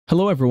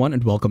Hello everyone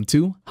and welcome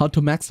to How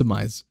to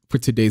Maximize. For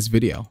today's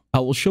video, I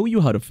will show you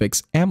how to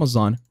fix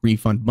Amazon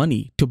refund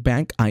money to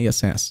bank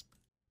ISS.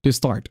 To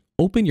start,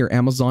 open your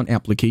Amazon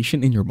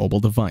application in your mobile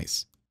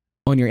device.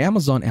 On your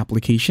Amazon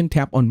application,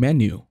 tap on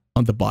Menu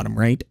on the bottom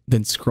right,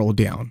 then scroll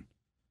down.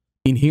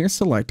 In here,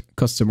 select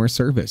Customer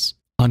Service.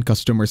 On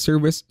Customer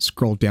Service,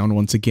 scroll down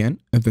once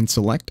again and then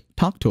select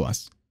Talk to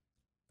Us.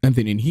 And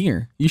then in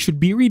here, you should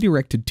be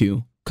redirected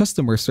to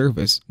Customer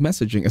Service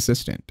Messaging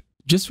Assistant.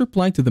 Just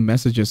reply to the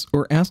messages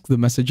or ask the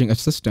messaging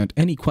assistant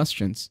any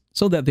questions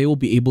so that they will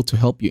be able to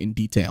help you in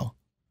detail.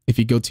 If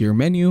you go to your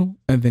menu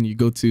and then you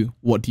go to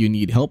what do you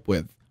need help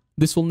with,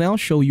 this will now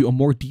show you a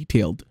more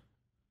detailed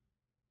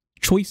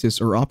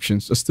choices or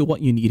options as to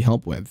what you need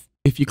help with.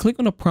 If you click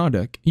on a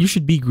product, you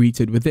should be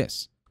greeted with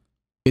this: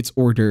 its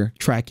order,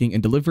 tracking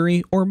and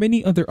delivery, or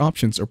many other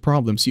options or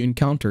problems you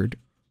encountered.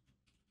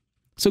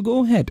 So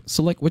go ahead,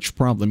 select which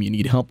problem you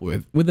need help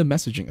with the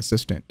messaging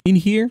assistant. In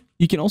here,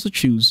 you can also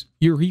choose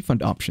your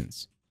refund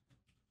options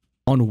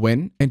on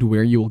when and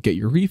where you will get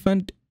your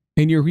refund,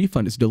 and your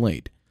refund is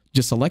delayed.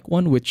 Just select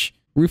one which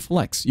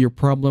reflects your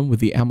problem with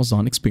the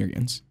Amazon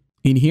experience.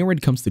 In here, when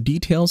it comes to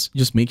details,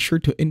 just make sure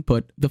to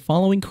input the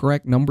following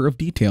correct number of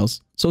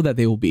details so that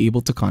they will be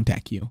able to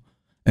contact you.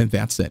 And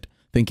that's it.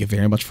 Thank you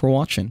very much for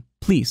watching.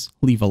 Please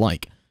leave a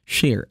like,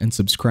 share, and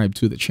subscribe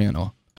to the channel.